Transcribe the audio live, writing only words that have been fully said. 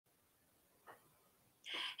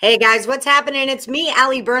Hey guys, what's happening? It's me,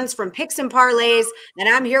 Allie Burns from Picks and Parlays, and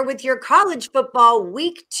I'm here with your college football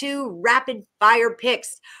week 2 rapid fire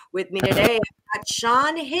picks. With me today, I've got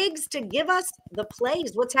Sean Higgs to give us the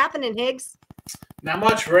plays. What's happening, Higgs? Not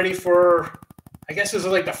much. Ready for, I guess this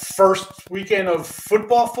is like the first weekend of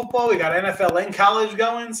football. We got NFL and college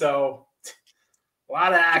going, so a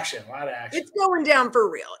lot of action. It's going down for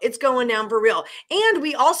real. It's going down for real. And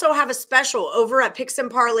we also have a special over at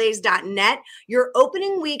picksandparlays.net. Your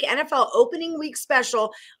opening week, NFL opening week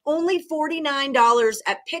special, only $49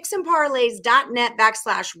 at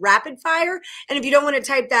picksandparlays.net/rapid fire. And if you don't want to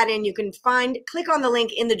type that in, you can click on the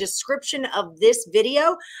link in the description of this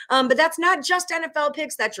video. But that's not just NFL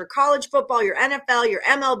picks. That's your college football, your NFL, your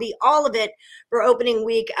MLB, all of it for opening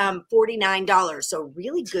week, $49. So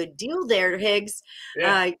really good deal there, Higgs.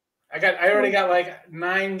 Yeah. I already got like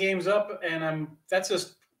 9 games up, and that's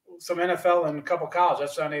just some NFL and a couple college.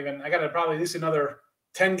 That's not even. I got probably at least another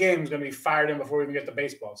 10 games going to be fired in before we even get to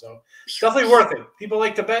baseball. So it's definitely worth it. People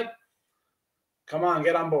like to bet. Come on,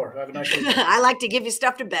 get on board. Have a nice weekend. I like to give you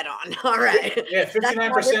stuff to bet on. All right. Yeah,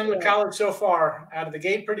 59% with college so far out of the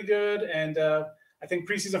gate, pretty good. And I think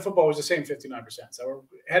preseason football was the same 59%. So we're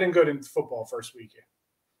heading good in football first week here.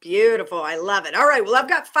 Beautiful. I love it. All right. Well, I've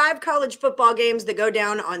got 5 college football games that go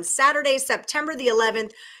down on Saturday, September the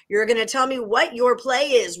 11th. You're going to tell me what your play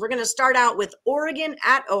is. We're going to start out with Oregon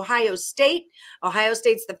at Ohio State. Ohio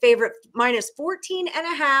State's the favorite,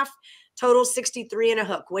 -14.5, total 63 and a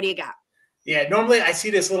hook. What do you got? Yeah, normally I see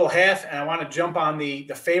this little half, and I want to jump on the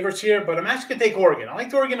favorites here, but I'm actually going to take Oregon. I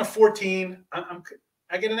like Oregon at 14. I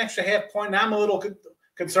get an extra half point. Now I'm a little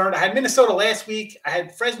concerned. I had Minnesota last week. I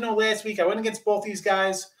had Fresno last week. I went against both these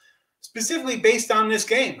guys specifically based on this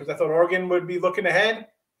game because I thought Oregon would be looking ahead.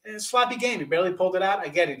 And it's a sloppy game. He barely pulled it out. I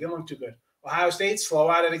get it. Didn't look too good. Ohio State, slow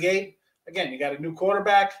out of the gate. Again, you got a new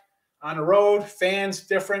quarterback on the road. Fans,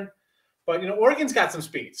 different. But, Oregon's got some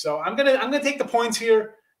speed. So I'm gonna take the points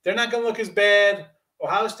here. They're not going to look as bad.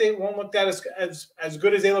 Ohio State won't look that as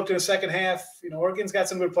good as they looked in the second half. Oregon's got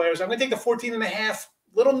some good players. I'm going to take the 14.5. A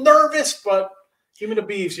little nervous, but give me the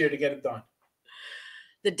Beavs here to get it done.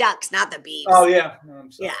 The Ducks, not the Beavs. Oh, yeah.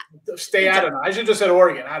 Yeah. Stay out of it. I should just said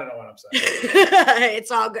Oregon. I don't know what I'm saying.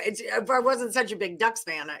 It's all good. If I wasn't such a big Ducks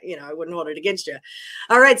fan, I wouldn't hold it against you.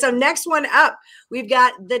 All right, so next one up, we've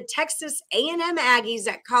got the Texas A&M Aggies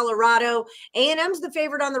at Colorado. A&M's the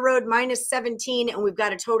favorite on the road, -17, and we've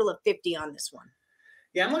got a total of 50 on this one.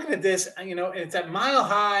 Yeah, I'm looking at this, it's at Mile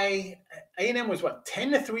High. A&M was,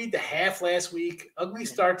 10-3 at the half last week. Ugly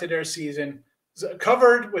start to their season.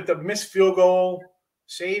 Covered with the missed field goal.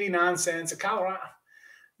 Shady nonsense. Colorado.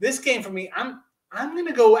 This game for me, I'm going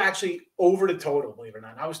to go actually over the total, believe it or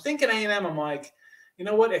not. I was thinking A&M. I'm like, you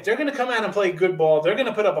know what? If they're going to come out and play good ball, they're going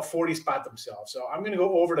to put up a 40 spot themselves. So I'm going to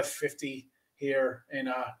go over to 50 here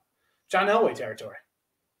in John Elway territory.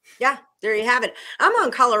 Yeah, there you have it. I'm on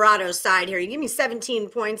Colorado's side here. You give me 17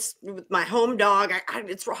 points with my home dog.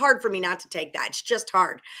 It's hard for me not to take that. It's just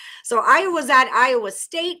hard. So Iowa's at Iowa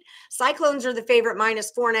State. Cyclones are the favorite,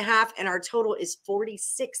 -4.5, and our total is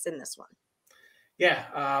 46 in this one. Yeah.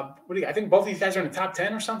 I think both these guys are in the top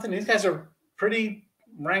 10 or something. These guys are pretty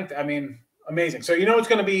ranked. I mean, amazing. So it's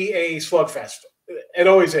going to be a slugfest. It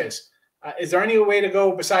always is. Is there any way to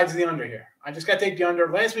go besides the under here? I just got to take the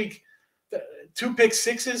under. Last week, 2 pick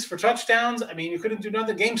sixes for touchdowns. I mean, you couldn't do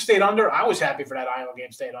nothing. Game stayed under. I was happy for that Iowa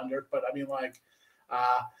game stayed under. But,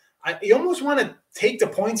 you almost want to take the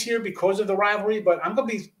points here because of the rivalry. But I'm going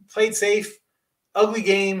to be played safe. Ugly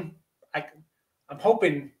game. I'm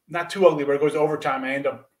hoping not too ugly where it goes to overtime. I end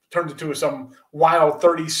up turned into some wild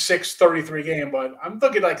 36-33 game. But I'm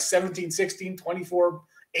looking like 17-16,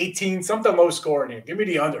 24-18, something low scoring here. Give me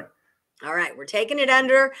the under. All right, we're taking it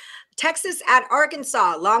under. Texas at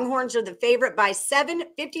Arkansas. Longhorns are the favorite by 7,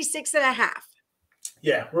 56.5.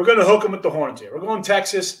 Yeah, we're going to hook them with the horns here. We're going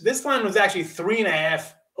Texas. This line was actually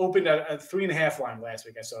 3.5, opened at a 3.5 line last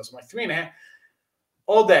week. I saw so I'm like 3.5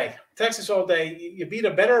 all day. Texas all day. You beat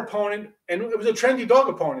a better opponent, and it was a trendy dog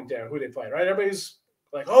opponent there who they played, right? Everybody's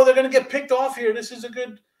like, oh, they're going to get picked off here. This is a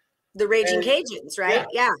good. The Raging Cajuns, right?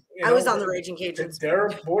 Yeah. I was on the Raging Cajuns.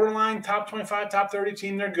 They're borderline top 25, top 30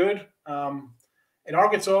 team. They're good. And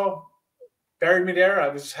Arkansas buried me there.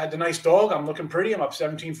 I had the nice dog. I'm looking pretty. I'm up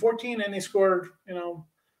 17-14, and they scored,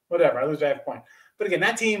 whatever. I lose that half point. But again,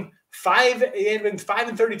 that team, they had been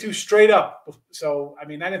 5-32 straight up. So, I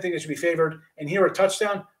didn't think they should be favored. And here a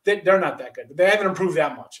touchdown, they're not that good. They haven't improved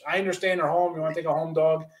that much. I understand they're home. You want to take a home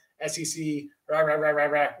dog, SEC,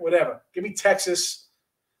 whatever. Give me Texas.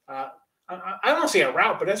 I don't see a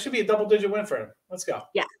route, but that should be a double-digit win for him. Let's go.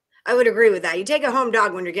 Yeah. I would agree with that. You take a home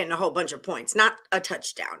dog when you're getting a whole bunch of points, not a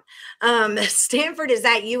touchdown. Stanford is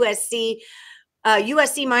at USC.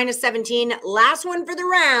 USC minus 17. Last one for the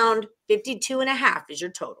round, 52.5 is your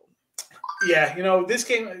total. Yeah, this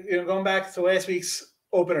game, going back to last week's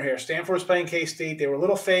opener here, Stanford was playing K-State. They were a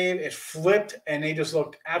little fade. It flipped, and they just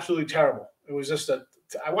looked absolutely terrible. It was just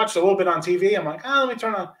I watched a little bit on TV. I'm like, let me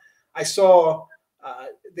turn on. I saw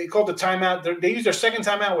they called the timeout. They used their second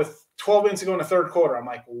timeout with 12 minutes to go in the third quarter. I'm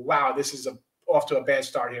like, wow, this is off to a bad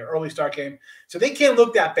start here, early start game. So they can't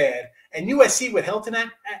look that bad. And USC with Helton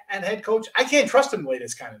at head coach, I can't trust him to lay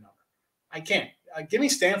this kind of number. I can't. Give me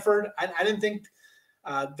Stanford. I didn't think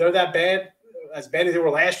they're that bad, as bad as they were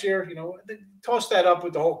last year. They tossed that up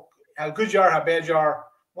with the whole how good you are, how bad you are.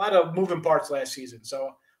 A lot of moving parts last season.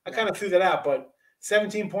 So I kind of threw that out. But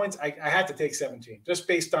 17 points, I had to take 17 just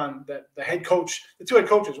based on the head coach, the two head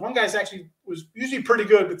coaches. One guy's actually was usually pretty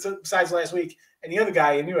good, but besides last week, and the other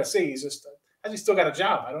guy in USC, he's just has he still got a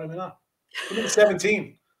job? I don't even know. Give me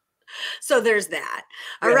 17. So there's that.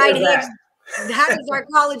 All right, Higgs. That is our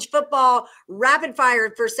college football rapid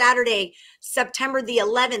fire for Saturday, September the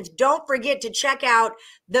 11th. Don't forget to check out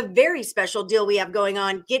the very special deal we have going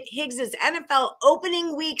on. Get Higgs's NFL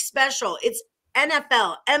opening week special. It's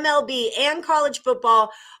NFL, MLB, and college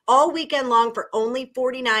football all weekend long for only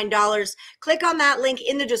 $49. Click on that link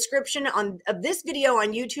in the description of this video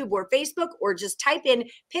on YouTube or Facebook, or just type in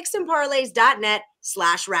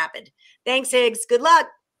picksandparlays.net/rapid. Thanks, Higgs. Good luck.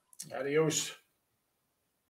 Adios.